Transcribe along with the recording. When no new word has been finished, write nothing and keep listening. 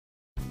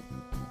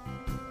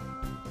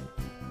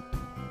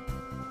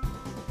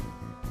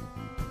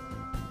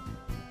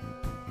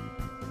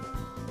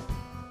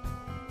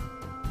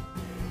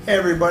Hey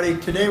everybody,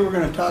 today we're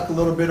going to talk a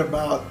little bit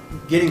about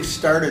getting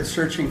started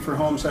searching for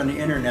homes on the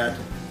internet,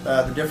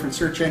 the different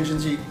search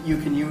engines you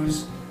can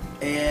use,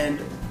 and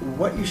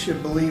what you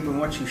should believe and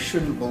what you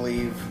shouldn't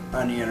believe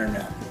on the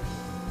internet.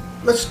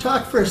 Let's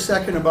talk for a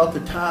second about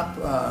the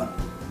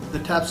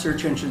top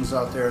search engines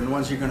out there and the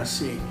ones you're going to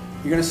see.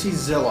 You're going to see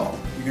Zillow,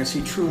 you're going to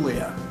see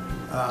Trulia,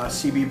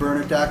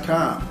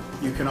 cbburnit.com.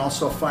 You can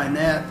also find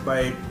that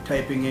by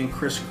typing in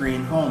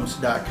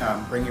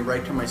chrisgreenehomes.com, bring you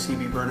right to my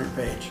CB Burnett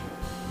page.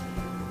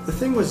 The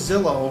thing with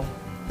Zillow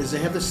is they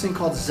have this thing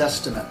called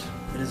Zestimate.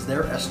 It is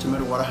their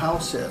estimate of what a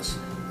house is.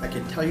 I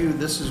can tell you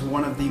this is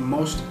one of the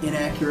most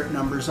inaccurate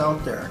numbers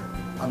out there.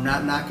 I'm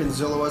not knocking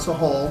Zillow as a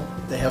whole.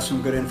 They have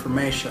some good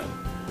information.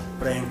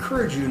 But I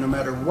encourage you, no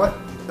matter what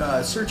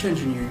search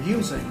engine you're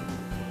using,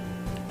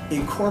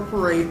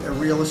 incorporate a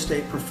real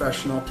estate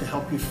professional to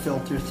help you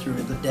filter through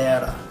the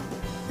data,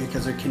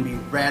 because it can be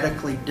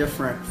radically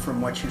different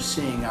from what you're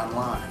seeing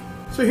online.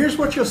 So here's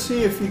what you'll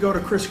see if you go to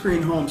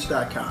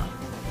chrisgreenehomes.com.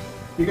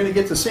 You're going to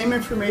get the same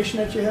information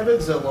that you have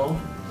at Zillow.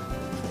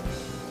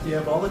 You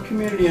have all the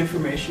community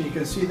information. You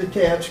can see the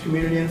tabs,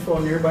 community info,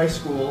 nearby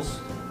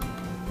schools.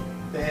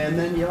 And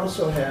then you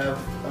also have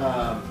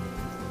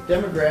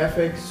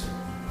demographics.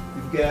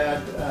 You've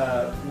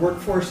got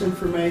workforce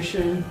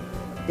information,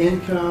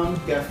 income,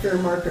 you've got fair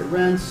market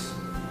rents,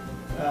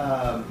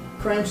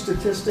 crime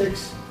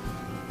statistics.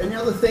 And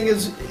the other thing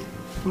is,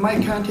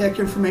 my contact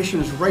information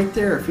is right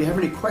there. If you have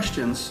any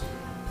questions,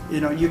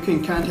 you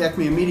can contact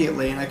me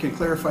immediately and I can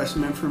clarify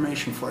some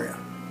information for you.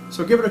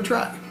 So give it a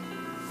try.